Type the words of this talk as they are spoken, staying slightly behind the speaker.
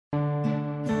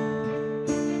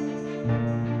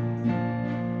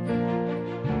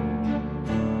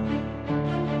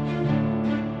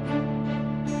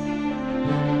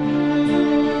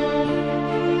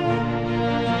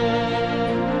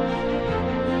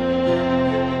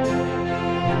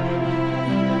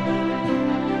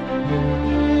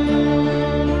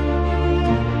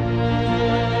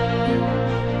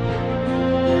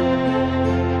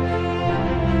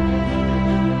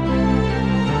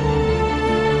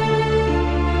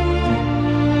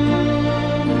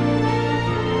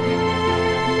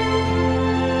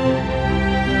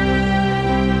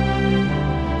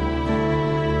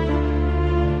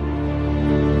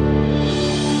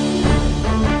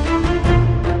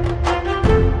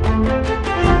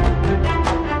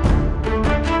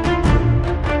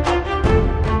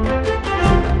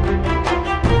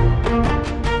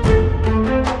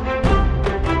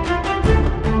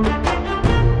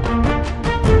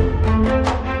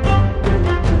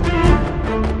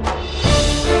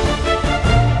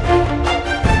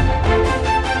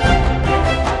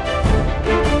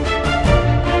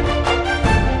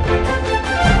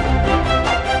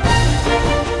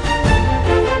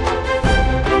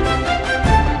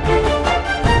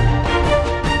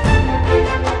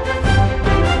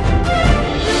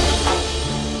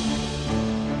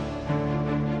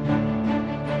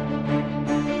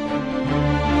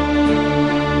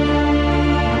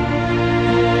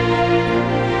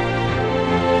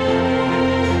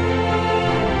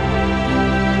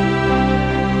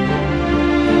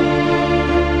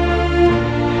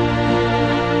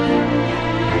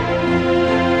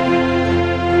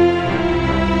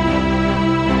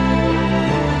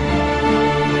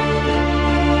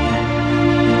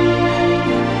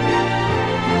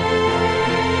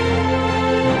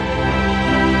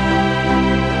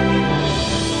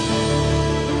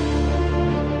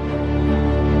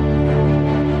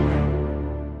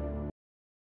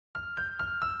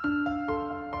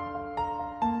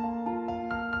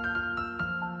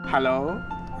Hello,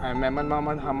 I'm Mehman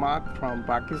Mohammad Hamad from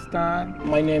Pakistan.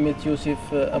 My name is Yusuf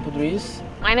Abudris.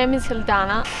 My name is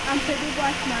Hildana. I'm Phoebe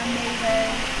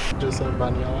Bashman. Joseph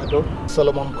Banyado.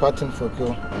 Solomon Kwatin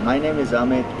Foko. My name is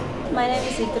Ahmed. My name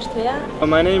is Intertuya.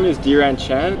 My name is Diran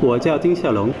Chan. 我叫丁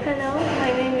孝龙. Hello,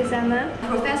 my name is Anna.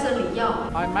 Professor Li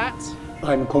Yao. I'm Matt.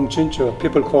 I'm Kong Chincho.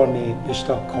 People call me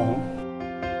Mr. Kong.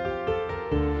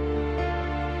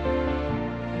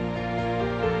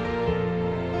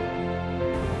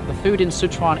 The food in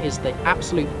Sichuan is the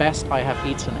absolute best I have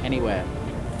eaten anywhere.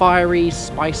 Fiery,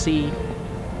 spicy,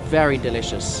 very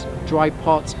delicious. Dry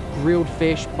pot, grilled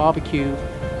fish, barbecue,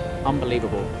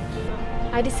 unbelievable.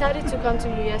 I decided to come to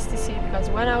UESTC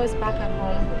because when I was back at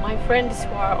home, my friends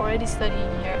who are already studying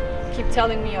here keep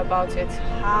telling me about it,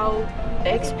 how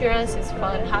the experience is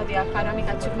fun, how the academic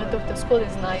achievement of the school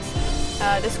is nice.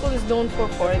 The school is known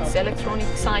for its electronic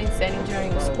science and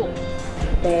engineering school.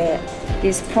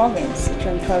 This province,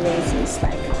 Sichuan Province, is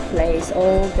like a place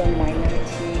all the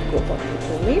minority group of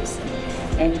people lives,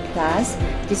 and plus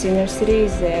this university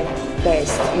is the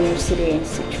best university in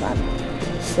Sichuan.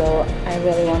 So I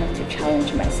really wanted to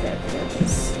challenge myself for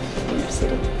this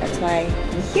university. That's why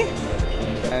I'm here.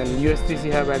 And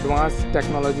UESTC have advanced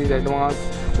technologies, advanced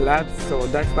labs, so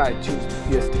that's why I choose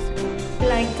UESTC. I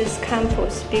like this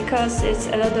campus because it's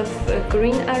a lot of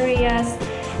green areas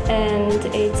and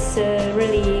it's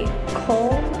really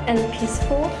calm and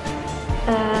peaceful.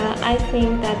 I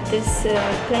think that this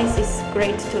place is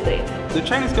great to live. The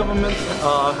Chinese government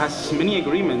has many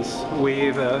agreements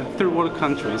with third world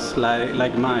countries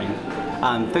like mine.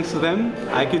 And thanks to them,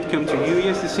 I could come to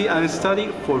UESTC and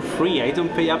study for free. I don't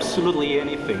pay absolutely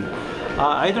anything.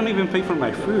 I don't even pay for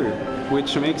my food,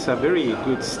 which makes a very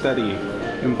good study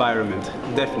environment,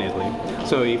 definitely.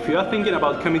 So if you are thinking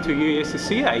about coming to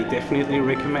UESTC, I definitely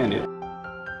recommend it.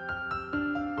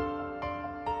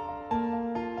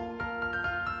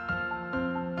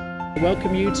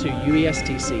 Welcome you to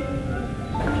UESTC.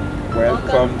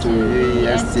 Welcome to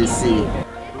UESTC.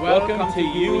 Welcome to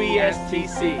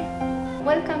UESTC.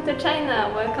 Welcome to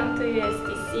China. Welcome to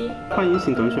UESTC. 欢迎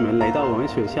新同学们来到我们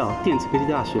学校电子科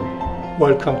技大学。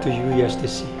Welcome to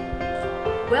UESTC.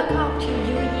 Welcome to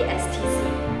UESTC.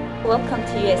 Welcome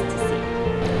to UESTC.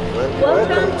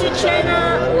 Welcome to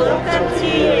China. Welcome to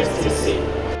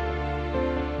UESTC.